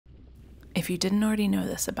if you didn't already know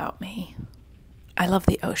this about me, I love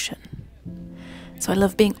the ocean. So I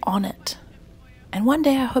love being on it. And one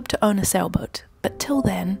day I hope to own a sailboat. But till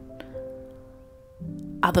then,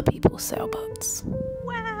 other people's sailboats.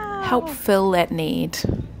 Wow. Help fill that need.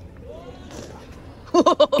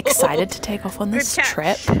 Excited to take off on this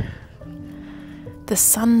trip. The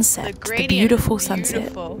sunset, the beautiful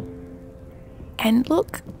sunset. And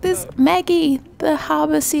look, there's Maggie, the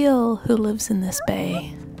harbour seal who lives in this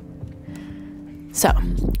bay. So,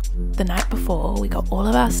 the night before, we got all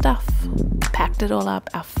of our stuff, packed it all up,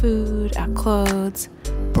 our food, our clothes,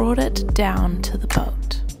 brought it down to the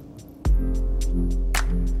boat.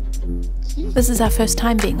 This is our first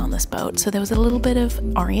time being on this boat, so there was a little bit of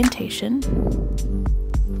orientation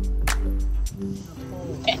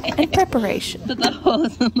and preparation. Put the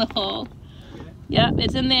hose in the hole. Yep,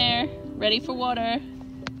 it's in there, ready for water.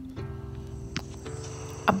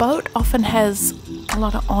 A boat often has a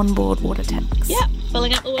lot of onboard water tanks. Yep,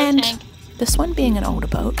 filling up the water and tank. This one, being an older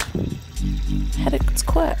boat, had its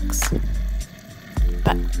quirks.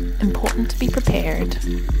 But important to be prepared.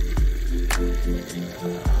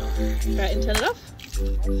 Right, and turn it off.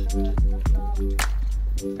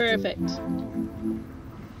 Perfect.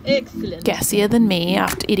 Excellent. Gassier than me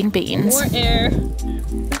after eating beans. More air.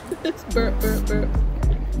 Burp, burp, burp.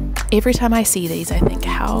 Every time I see these, I think,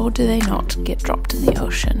 how do they not get dropped in the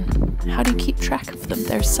ocean? How do you keep track of them?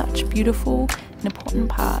 They're such beautiful and important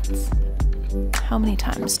parts. How many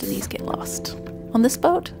times do these get lost? On this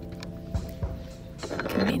boat?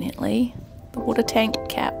 Conveniently, the water tank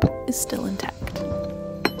cap is still intact.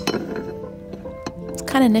 It's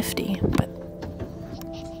kind of nifty, but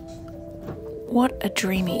what a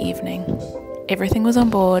dreamy evening. Everything was on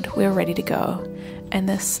board, we were ready to go, and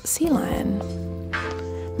this sea lion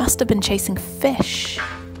must have been chasing fish.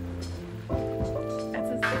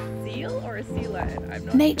 That's a seal or a sea lion?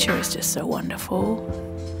 Nature is just so wonderful.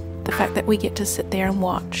 The fact that we get to sit there and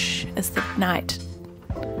watch as the night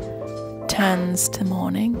turns to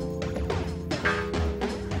morning.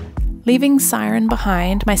 Leaving Siren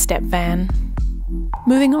behind, my step van,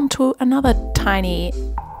 moving on to another tiny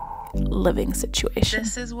living situation.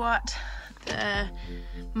 This is what the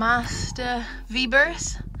Master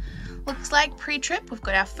V-Berth looks like pre-trip. We've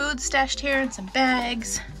got our food stashed here in some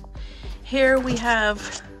bags. Here we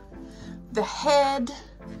have the head.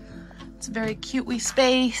 It's a very cute wee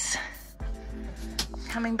space.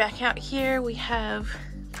 Coming back out here, we have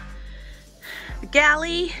the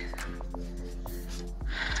galley.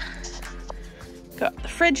 Got the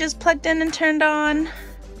fridges plugged in and turned on.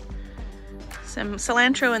 Some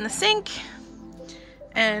cilantro in the sink.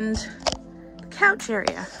 And the couch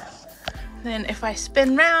area. Then if I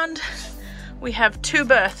spin round, we have two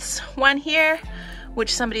berths. One here,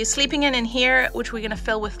 which somebody is sleeping in, and here, which we're gonna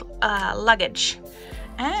fill with luggage.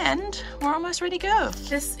 And we're almost ready to go.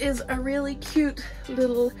 This is a really cute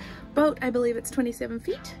little boat. I believe it's 27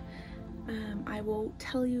 feet. I will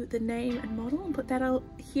tell you the name and model and put that out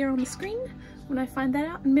here on the screen when I find that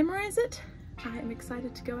out and memorize it. I am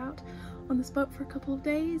excited to go out on this boat for a couple of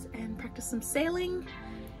days and practice some sailing.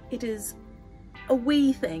 It is a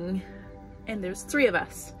wee thing, and there's 3 of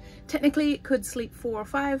us. Technically it could sleep 4 or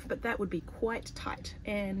 5, but that would be quite tight.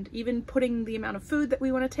 And even putting the amount of food that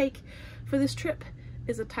we want to take for this trip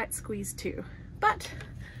is a tight squeeze too. But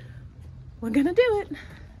we're gonna do it.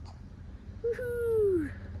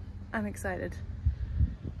 Woohoo! I'm excited.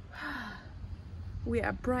 We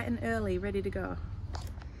are bright and early, ready to go.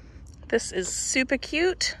 This is super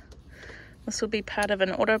cute. This will be part of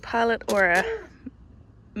an autopilot or a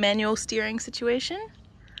manual steering situation.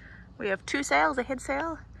 We have 2 sails, a head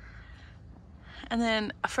sail, and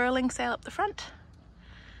then a furling sail up the front.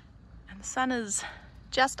 And the sun is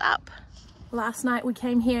just up. Last night we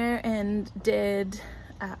came here and did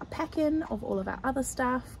a pack-in of all of our other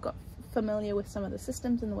stuff, got familiar with some of the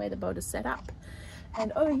systems and the way the boat is set up.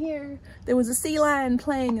 And over here there was a sea lion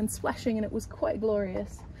playing and splashing, and it was quite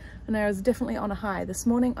glorious. And I was definitely on a high. This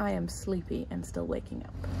morning I am sleepy and still waking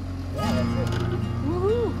up.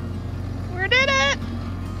 Woohoo! We did it!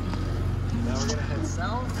 Now we're gonna head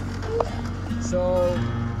south. So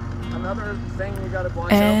another thing we gotta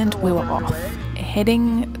watch and out for we were while off,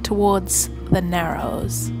 heading towards the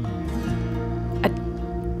Narrows. A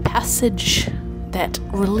passage that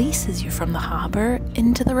releases you from the harbour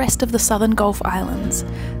into the rest of the southern Gulf Islands.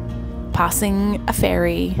 Passing a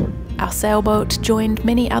ferry, our sailboat joined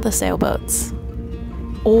many other sailboats,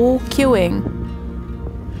 all queuing.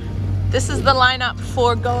 This is the lineup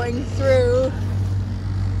for going through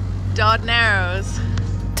Dodd Narrows.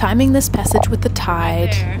 Timing this passage with the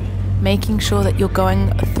tide, making sure that you're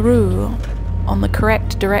going through on the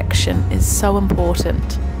correct direction is so important.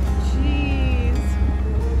 Jeez.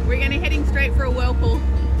 We're gonna heading straight for a whirlpool.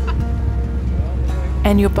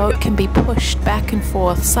 And your boat can be pushed back and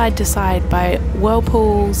forth, side to side by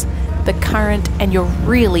whirlpools, the current, and you're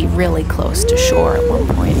really, really close to shore at one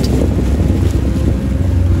point.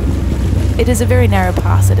 It is a very narrow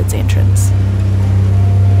pass at its entrance.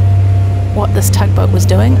 What this tugboat was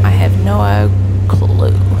doing, I have no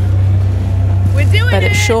clue. We're doing it! But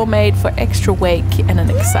it sure made for extra wake and an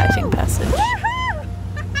exciting passage.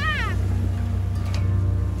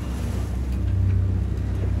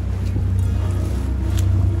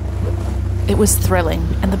 It was thrilling,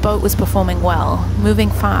 and the boat was performing well, moving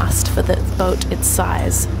fast for the boat its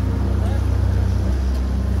size.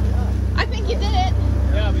 I think you did it.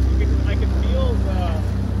 Yeah, but I can feel the...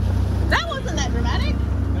 That wasn't that dramatic.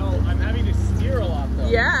 No, I'm having to steer a lot though.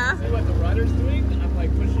 Yeah. See what the rudder's doing? I'm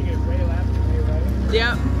like pushing it way left and way right.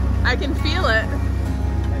 Yep, I can feel it.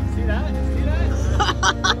 Like, see that? See that?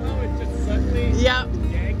 Oh, it just suddenly yanked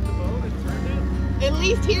the boat and turned it. At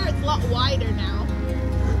least here it's a lot wider now.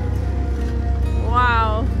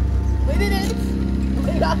 Wow. We did it.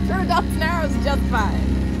 We got through Ducks Narrows just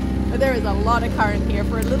fine. But there is a lot of current here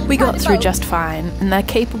for a little We got through boat. just fine in the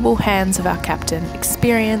capable hands of our captain,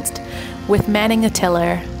 experienced with manning a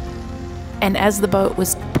tiller, and as the boat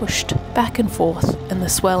was pushed back and forth in the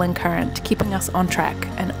swirling current, keeping us on track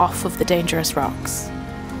and off of the dangerous rocks.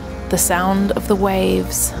 The sound of the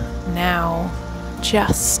waves now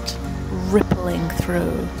just rippling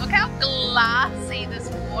through. Look how glassy this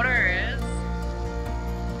water is.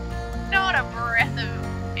 Not a breath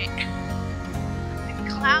of air. The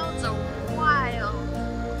clouds are wild.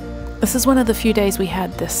 This is one of the few days we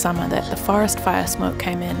had this summer that the forest fire smoke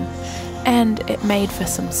came in, and it made for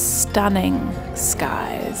some stunning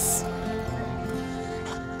skies.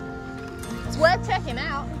 It's worth checking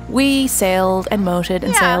out. We sailed and motored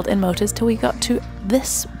and sailed and motored till we got to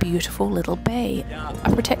this beautiful little bay,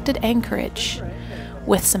 a protected anchorage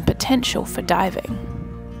with some potential for diving.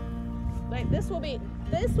 Like this will be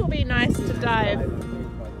nice to dive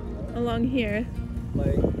along here.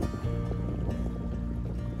 Like,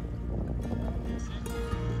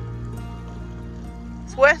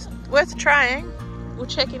 It's worth trying. We're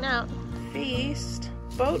checking out. Feast.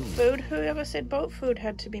 Boat food. Whoever said boat food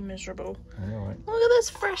had to be miserable? I know, right? Look at this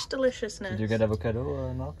fresh deliciousness. Did you get avocado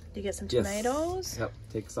or milk? Did you get some tomatoes? Yep.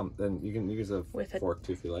 Take some. Then you can use a With fork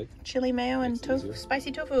too if you like. Chili mayo and easier.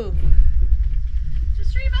 spicy tofu. The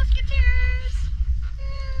Three Musketeers!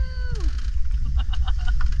 Woo!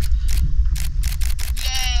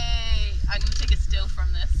 Yay! I'm gonna take a still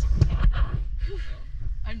from this.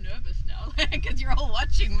 I'm nervous now because you're all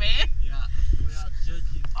watching me. Yeah. We are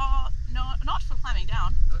judging. Oh, no, not for climbing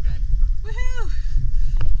down. Okay. Woohoo!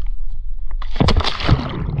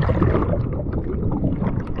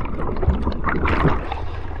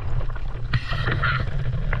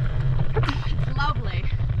 It's lovely.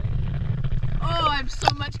 Oh, I'm so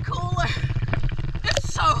much cooler.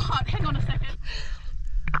 It's so hot. Hang on a second.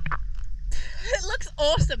 It looks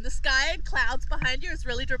awesome. The sky and clouds behind you is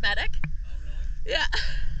really dramatic. Oh, really? Yeah.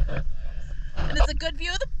 And it's a good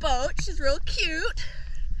view of the boat. She's real cute.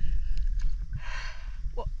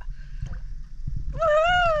 Woo!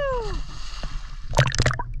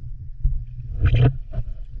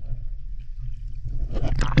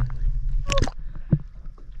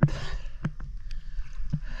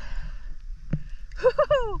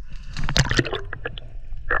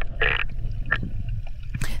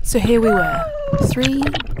 So here we were, 3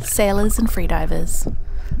 sailors and freedivers,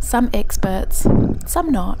 some experts,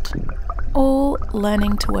 some not, all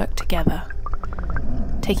learning to work together,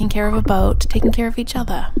 taking care of a boat, taking care of each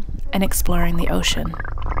other, and exploring the ocean.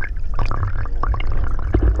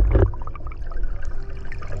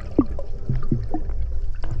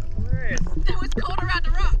 It was caught around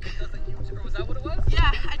a rock. Was that what it was?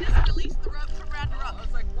 Yeah, I just released the rope from around a rock. I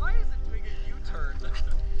was like, why is it doing a U-turn?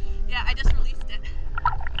 Yeah, I just released it.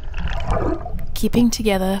 Keeping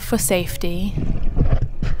together for safety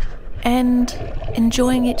and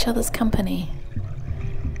enjoying each other's company.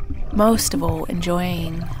 Most of all,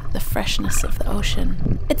 enjoying the freshness of the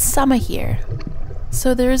ocean. It's summer here,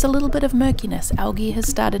 so there is a little bit of murkiness. Algae has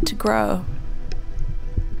started to grow.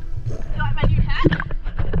 You like my new hat?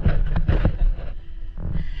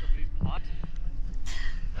 Somebody's pot.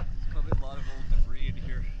 There's probably a lot of old debris in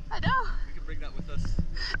here. I know. We can bring that with us.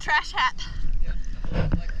 Trash hat. Yeah.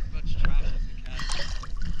 Collect as much trash as we can.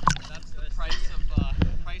 That's the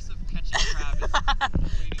price of catching crab is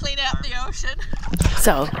Clean out the ocean.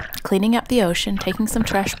 So, cleaning up the ocean, taking some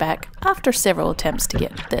trash back, after several attempts to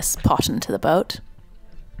get this pot into the boat.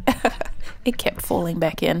 It kept falling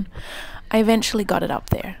back in. I eventually got it up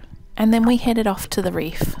there, and then we headed off to the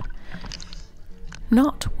reef.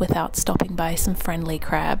 Not without stopping by some friendly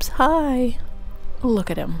crabs. Hi! Look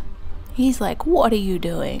at him. He's like, what are you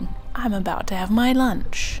doing? I'm about to have my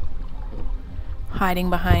lunch. Hiding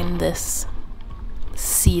behind this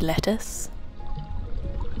sea lettuce.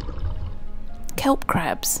 Kelp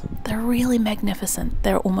crabs. They're really magnificent.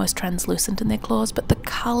 They're almost translucent in their claws, but the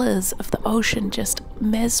colors of the ocean just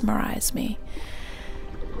mesmerize me.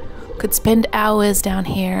 Could spend hours down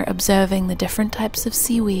here observing the different types of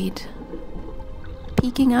seaweed,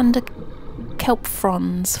 peeking under kelp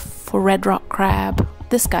fronds for red rock crab.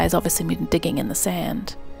 This guy's obviously been digging in the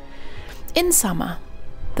sand. In summer,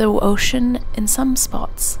 the ocean in some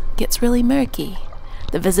spots gets really murky.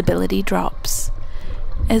 The visibility drops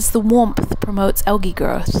as the warmth promotes algae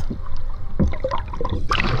growth.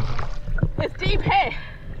 It's deep, hey?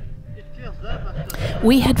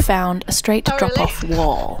 We had found a straight drop-off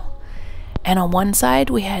wall, and on one side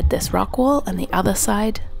we had this rock wall and the other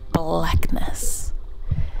side blackness.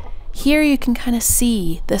 Here you can kind of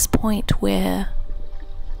see this point where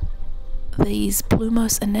these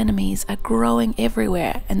plumose anemones are growing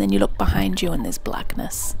everywhere, and then you look behind you and there's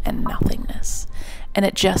blackness and nothingness, and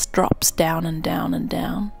it just drops down and down and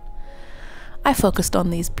down. I focused on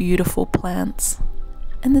these beautiful plants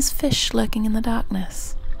and this fish lurking in the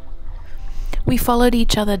darkness. We followed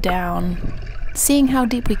each other down, seeing how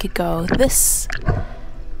deep we could go. This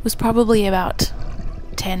was probably about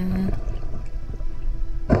 10.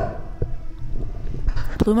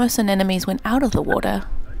 Plumose anemones went out of the water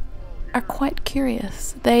are quite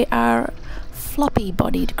curious. They are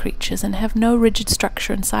floppy-bodied creatures and have no rigid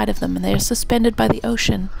structure inside of them, and they are suspended by the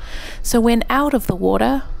ocean. So when out of the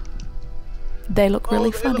water, they look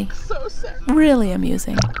really funny. Look so sad. Really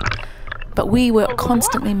amusing. But we were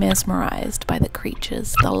constantly mesmerized by the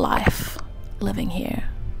creatures, the life living here.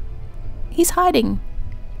 He's hiding.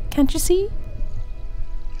 Can't you see?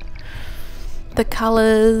 The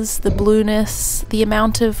colors, the blueness, the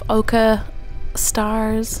amount of ochre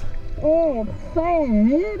stars. Oh, it's so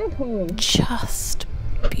beautiful. Just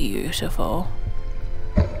beautiful.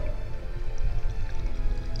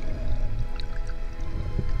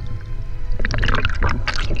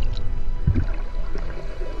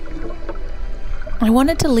 I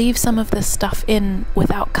wanted to leave some of this stuff in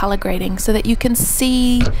without color grading so that you can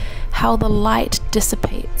see how the light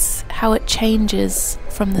dissipates, how it changes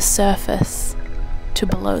from the surface to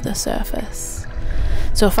below the surface.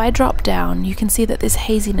 So if I drop down, you can see that there's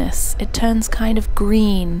haziness. It turns kind of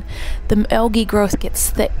green. The algae growth gets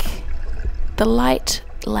thick. The light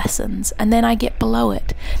lessens, and then I get below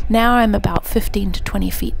it. Now I'm about 15 to 20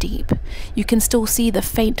 feet deep. You can still see the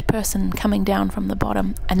faint person coming down from the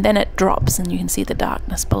bottom, and then it drops and you can see the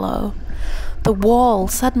darkness below. The wall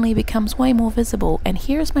suddenly becomes way more visible, and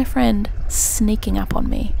here's my friend sneaking up on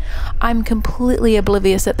me. I'm completely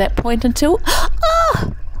oblivious at that point until...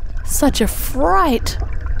 ah! Such a fright!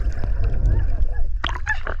 That's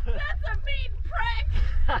a mean prank!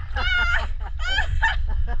 I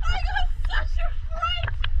got such a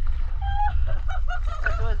fright!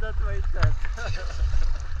 That was not what it said.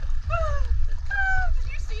 Did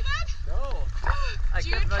you see that? No.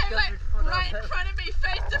 Jude came like right in front of me,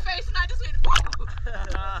 face to face, and I just went, oh!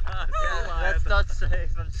 Yeah, that's not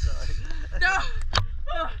safe, I'm sorry. No!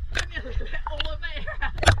 Oh, I nearly let all of my hair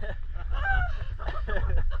out.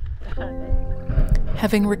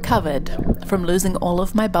 Having recovered from losing all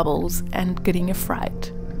of my bubbles and getting a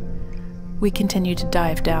fright, we continue to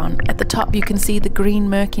dive down. At the top you can see the green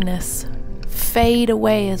murkiness fade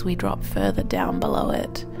away as we drop further down below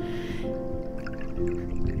it,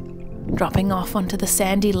 dropping off onto the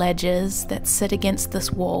sandy ledges that sit against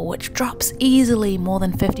this wall, which drops easily more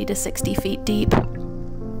than 50 to 60 feet deep.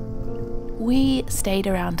 We stayed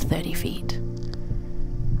around 30 feet,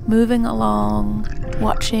 moving along,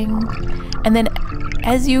 watching, and then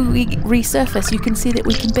as you resurface, you can see that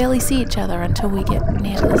we can barely see each other until we get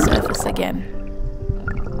near to the surface again.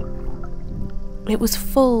 It was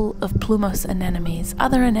full of plumose anemones,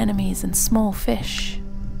 other anemones and small fish,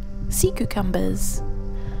 sea cucumbers,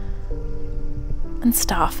 and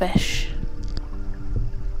starfish.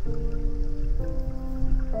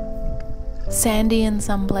 Sandy in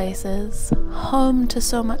some places, home to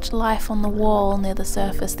so much life on the wall near the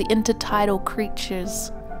surface, the intertidal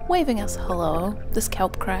creatures waving us hello, this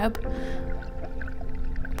kelp crab,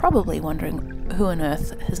 probably wondering who on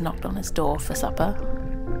earth has knocked on his door for supper.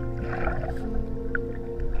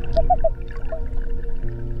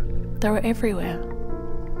 They were everywhere,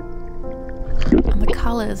 and the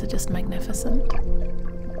colours are just magnificent.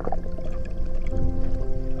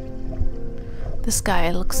 This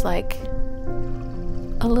guy looks like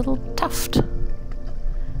a little tuft.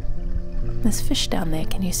 There's fish down there,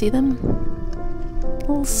 can you see them?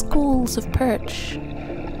 little schools of perch.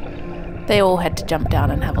 They all had to jump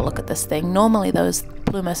down and have a look at this thing. Normally those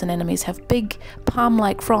plumas and anemones have big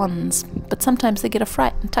palm-like fronds, but sometimes they get a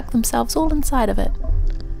fright and tuck themselves all inside of it.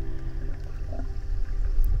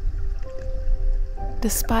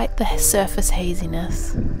 Despite the surface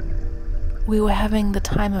haziness, we were having the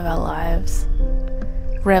time of our lives,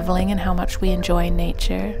 reveling in how much we enjoy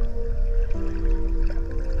nature.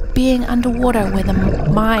 Being underwater where the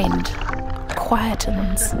mind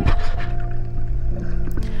quietens,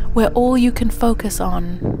 where all you can focus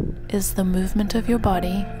on is the movement of your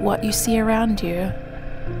body, what you see around you,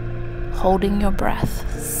 holding your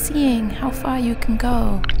breath, seeing how far you can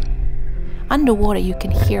go. Underwater you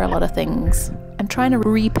can hear a lot of things. I'm trying to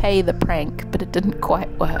repay the prank, but it didn't quite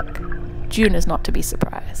work. June is not to be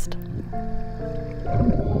surprised.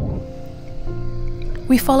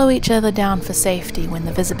 We follow each other down for safety when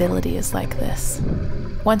the visibility is like this.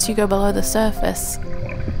 Once you go below the surface,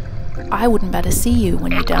 I wouldn't better see you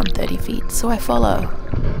when you're down 30 feet, so I follow.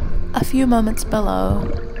 A few moments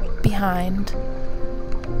below, behind.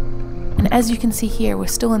 And as you can see here, we're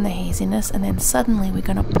still in the haziness, and then suddenly we're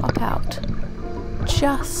going to pop out.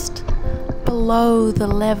 Just below the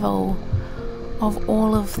level of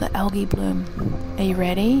all of the algae bloom. Are you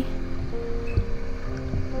ready?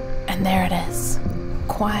 And there it is.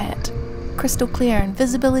 Quiet, crystal clear, and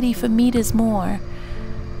visibility for meters more.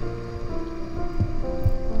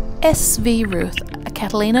 SV Ruth, a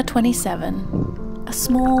Catalina 27, a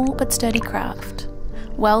small but sturdy craft,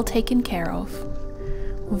 well taken care of.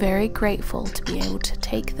 We're very grateful to be able to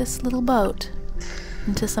take this little boat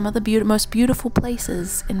into some of the most beautiful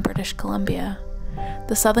places in British Columbia.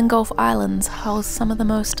 The Southern Gulf Islands house some of the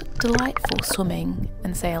most delightful swimming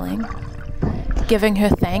and sailing. Giving her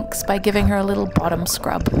thanks by giving her a little bottom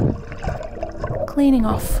scrub. Cleaning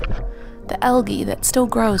off the algae that still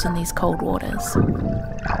grows in these cold waters.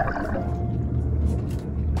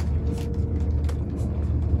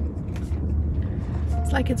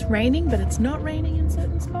 It's like it's raining, but it's not raining in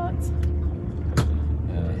certain spots.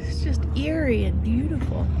 It's just eerie and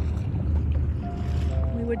beautiful.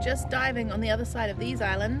 We were just diving on the other side of these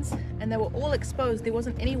islands, and they were all exposed. There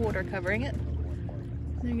wasn't any water covering it.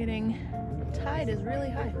 They're getting... tide is really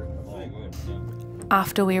high.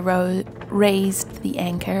 After we raised the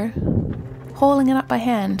anchor, hauling it up by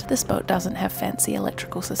hand, this boat doesn't have fancy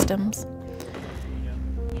electrical systems.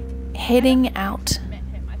 Heading out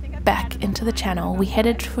back into the channel, we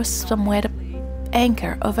headed for somewhere to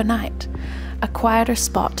anchor overnight. A quieter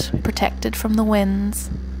spot, protected from the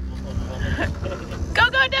winds. Go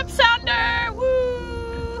dip sounder!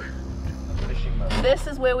 Woo! This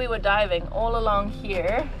is where we were diving, all along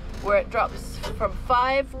here, where it drops from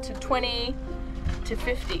 5 to 20 to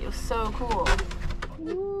 50. It was so cool.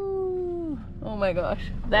 Ooh. Oh my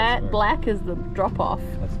gosh. That black is the drop off.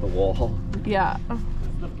 That's the wall. Yeah. This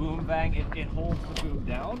is the boom bang. It holds the boom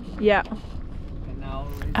down. Yeah. And now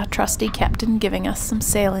Our trusty captain giving us some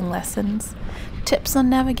sailing lessons, tips on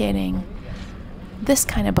navigating. This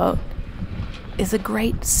kind of boat is a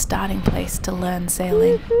great starting place to learn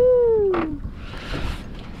sailing. Woo-hoo.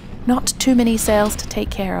 Not too many sails to take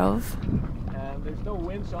care of. And there's no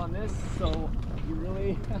winch on this, so you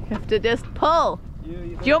really have to just pull.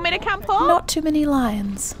 Do you want me to come pull? Not too many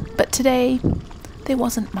lines, but today there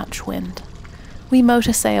wasn't much wind. We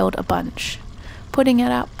motor sailed a bunch, putting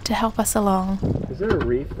it up to help us along. Is there a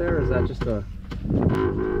reef there, or is that just a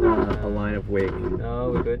line of wake?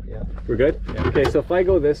 No, we're good. Yeah. We're good? Yeah. Okay, so if I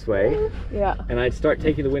go this way, yeah, and I start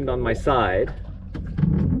taking the wind on my side,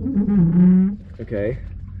 okay,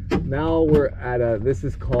 now we're at a, this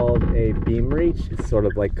is called a beam reach. It's sort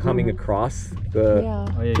of like coming across the,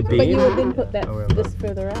 the beam. But you would then put that this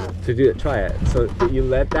further out. To do it, try it. So you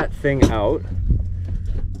let that thing out.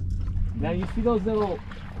 Now you see those little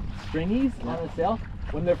stringies on the sail?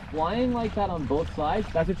 When they're flying like that on both sides,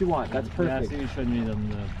 that's what you want. That's perfect. Yeah, so you showed me on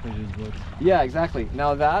the previous boat. Yeah, exactly.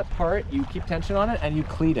 Now that part, you keep tension on it and you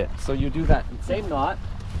cleat it. So you do that same knot,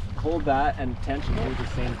 hold that, and tension. Do the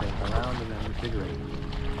same thing, around and then refigurate.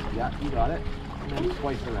 Yeah, you got it. And then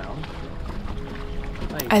twice around.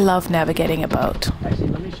 Nice. I love navigating a boat. Actually,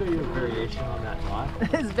 let me show you a variation on that knot.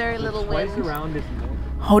 There's very little twice wind. Around is more.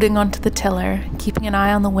 Holding onto the tiller, keeping an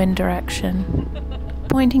eye on the wind direction,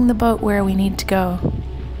 pointing the boat where we need to go.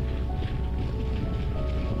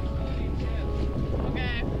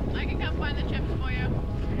 Okay, I can come find the chips for you.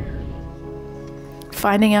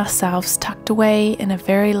 Finding ourselves tucked away in a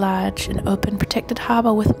very large and open protected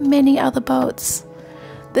harbour with many other boats.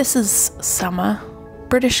 This is summer.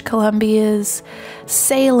 British Columbia's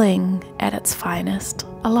sailing at its finest.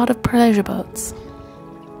 A lot of pleasure boats.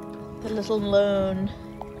 The little lone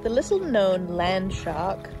The little known land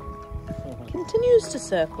shark continues to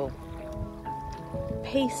circle,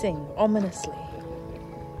 pacing ominously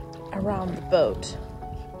around the boat.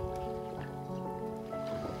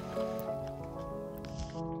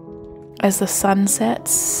 As the sun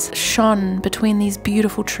sets, shone between these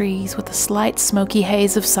beautiful trees with a slight smoky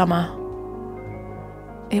haze of summer.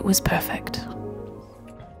 It was perfect.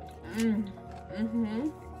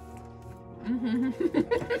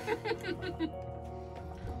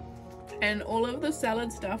 And all of the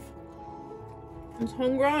salad stuff is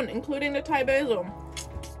homegrown, including the Thai basil.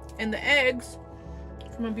 And the eggs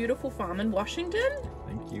from a beautiful farm in Washington.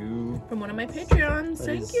 Thank you. From one of my Patreons.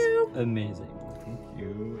 Thank you. Amazing. Thank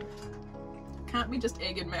you. Can't be just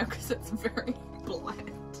egg and milk because it's very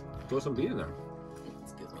bland. Throw some beet in there.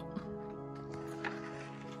 Excuse me.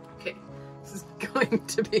 Okay, this is going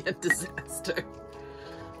to be a disaster.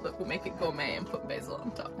 Look, we'll make it gourmet and put basil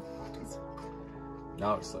on top.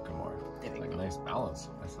 Now it's looking more like a nice balance.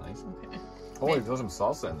 That's nice. Okay. Oh, throw some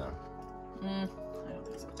salsa in there. I don't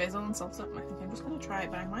think so. Basil and salsa. I think I'm just gonna try it,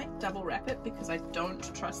 but I might double wrap it because I don't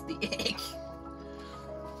trust the egg.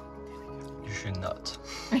 You should not.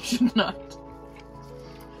 I should not.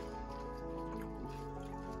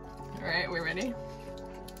 All right, we're ready.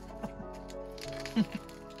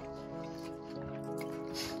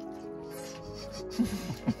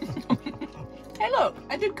 Hey, look,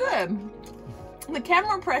 I did good. The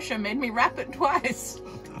camera pressure made me wrap it twice.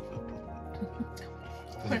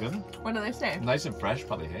 Is it good? What do they say? Nice and fresh,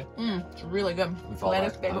 probably, hey? It's really good. With all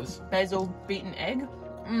Lettuce, that basil, beaten egg.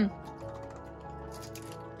 I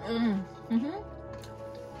think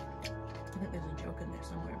there's a joke in there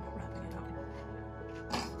somewhere about wrapping it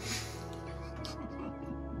up.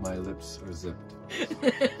 My lips are zipped.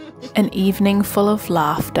 An evening full of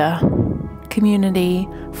laughter, community,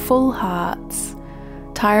 full hearts,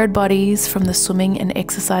 tired bodies from the swimming and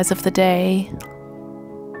exercise of the day,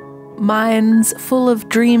 minds full of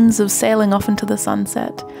dreams of sailing off into the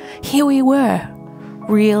sunset. Here we were,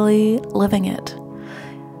 really living it.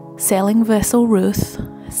 Sailing vessel Ruth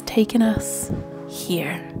has taken us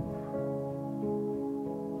here.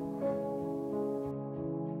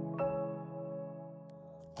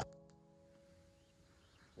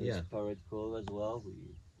 Yeah. Pirates Cove as well. We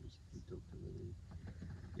took the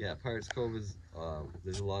Yeah, Pirates Cove is,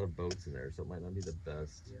 there's a lot of boats in there, so it might not be the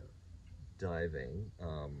best diving.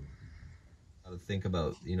 Gotta think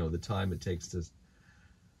about, you know, the time it takes to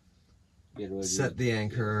set the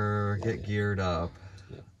anchor, get geared up,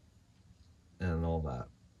 and all that.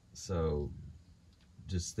 So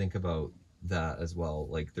just think about that as well.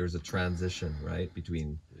 Like, there's a transition, right,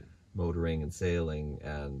 between motoring and sailing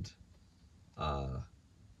and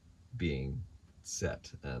being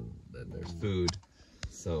set, and then there's food.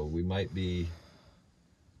 So we might be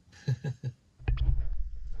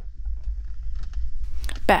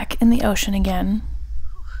Back in the ocean again.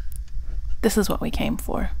 This is what we came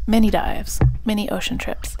for. Many dives, many ocean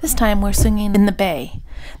trips. This time we're swinging in the bay.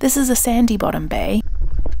 This is a sandy bottom bay.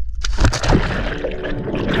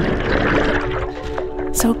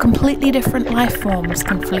 So completely different life forms,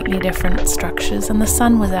 completely different structures, and the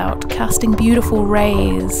sun was out, casting beautiful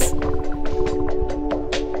rays.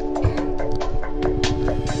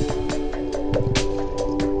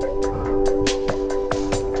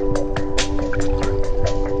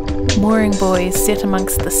 Mooring buoys set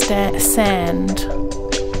amongst the sand,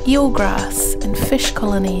 eelgrass and fish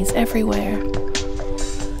colonies everywhere,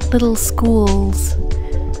 little schools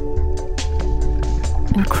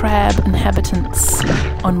and crab inhabitants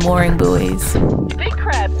on mooring buoys. Big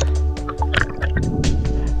crab.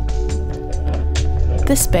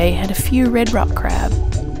 This bay had a few red rock crab.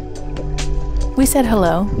 We said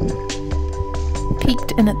hello,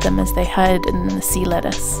 peeked in at them as they hid in the sea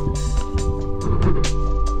lettuce.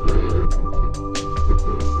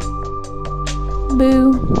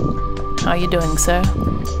 Boo. How you doing, sir?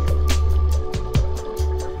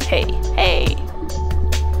 Hey, hey.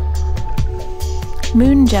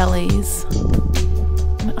 Moon jellies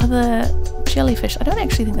and other jellyfish. I don't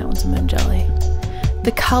actually think that one's a moon jelly.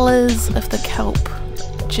 The colours of the kelp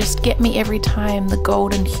just get me every time, the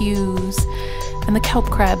golden hues, and the kelp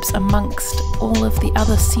crabs amongst all of the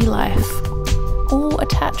other sea life, all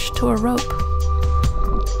attached to a rope.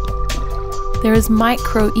 There is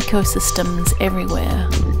micro ecosystems everywhere,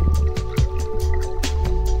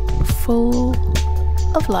 full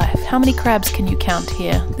of life. How many crabs can you count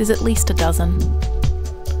here? There's at least a dozen.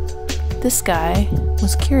 This guy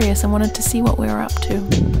was curious and wanted to see what we were up to.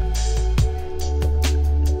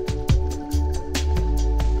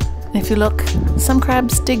 If you look, some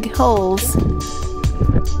crabs dig holes.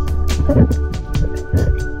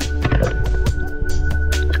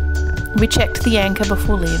 We checked the anchor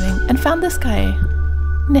before leaving and found this guy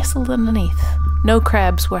nestled underneath. No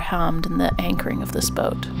crabs were harmed in the anchoring of this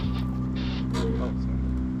boat.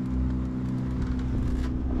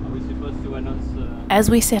 As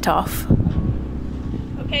we set off,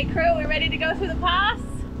 okay, crew, we're ready to go through the pass.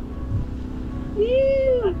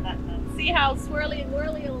 Woo! See how swirly and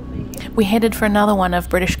whirly it'll be. we headed for another one of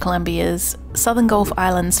British Columbia's Southern Gulf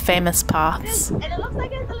Islands' famous paths. And it looks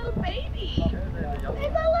like it's a little baby. It's a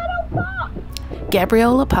little pup.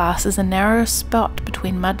 Gabriola Pass is a narrow spot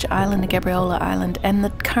between Mudge Island and Gabriola Island, and the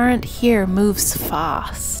current here moves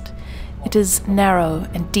fast. It is narrow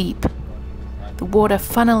and deep, the water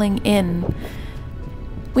funneling in.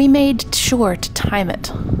 We made sure to time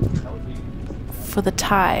it for the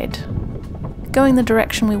tide, going the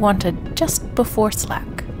direction we wanted just before slack.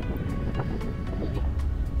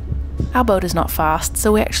 Our boat is not fast,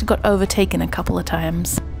 so we actually got overtaken a couple of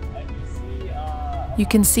times. You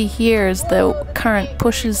can see here as the current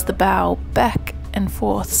pushes the bow back and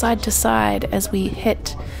forth, side to side, as we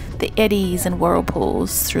hit the eddies and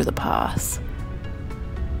whirlpools through the pass.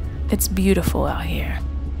 It's beautiful out here.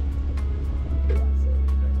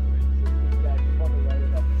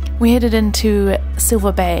 We headed into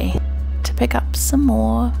Silver Bay to pick up some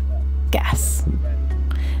more gas.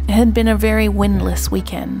 It had been a very windless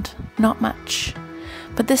weekend, not much,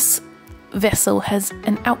 but this vessel has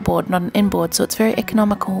an outboard, not an inboard, so it's very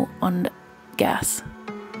economical on gas.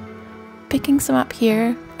 Picking some up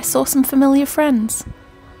here, I saw some familiar friends.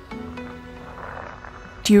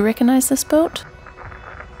 Do you recognize this boat?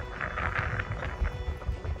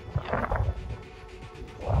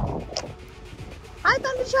 Hi,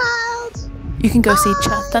 Thunderchild! You can go see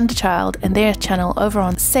Thunderchild and their channel over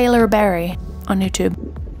on Sailor Barry on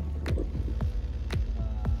YouTube.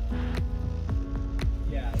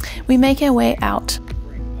 We make our way out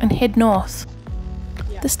and head north,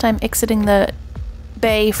 this time exiting the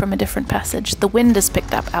bay from a different passage. The wind is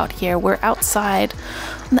picked up out here. We're outside,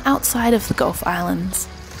 on the outside of the Gulf Islands,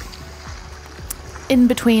 in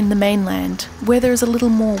between the mainland, where there's a little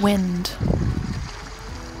more wind.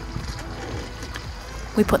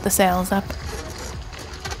 We put the sails up.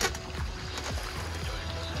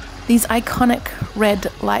 These iconic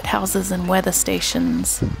red lighthouses and weather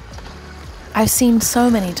stations I've seen so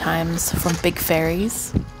many times from big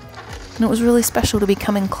ferries, and it was really special to be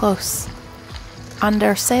coming close,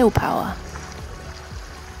 under sail power.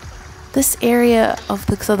 This area of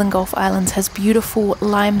the Southern Gulf Islands has beautiful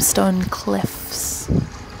limestone cliffs.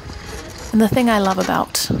 And the thing I love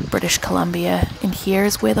about British Columbia in here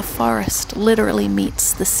is where the forest literally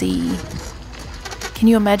meets the sea. Can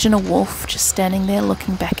you imagine a wolf just standing there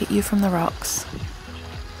looking back at you from the rocks?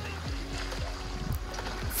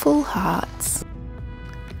 Full hearts,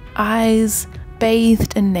 eyes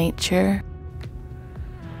bathed in nature,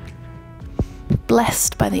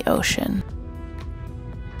 blessed by the ocean,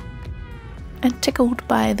 and tickled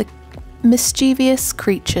by the mischievous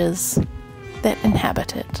creatures that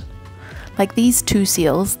inhabit it. Like these two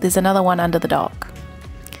seals, there's another one under the dock,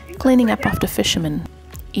 cleaning up after fishermen,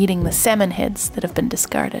 eating the salmon heads that have been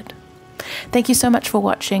discarded. Thank you so much for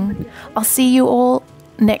watching. I'll see you all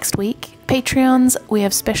next week. Patreons, we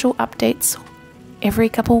have special updates every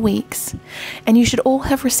couple weeks, and you should all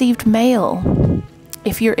have received mail.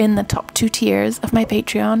 If you're in the top 2 tiers of my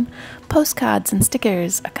Patreon, postcards and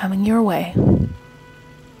stickers are coming your way.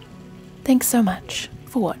 Thanks so much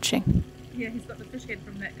for watching. Yeah, he's got the fish head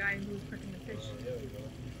from that guy who was cooking the fish.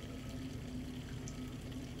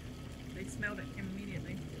 They smelled it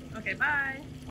immediately. Okay, bye.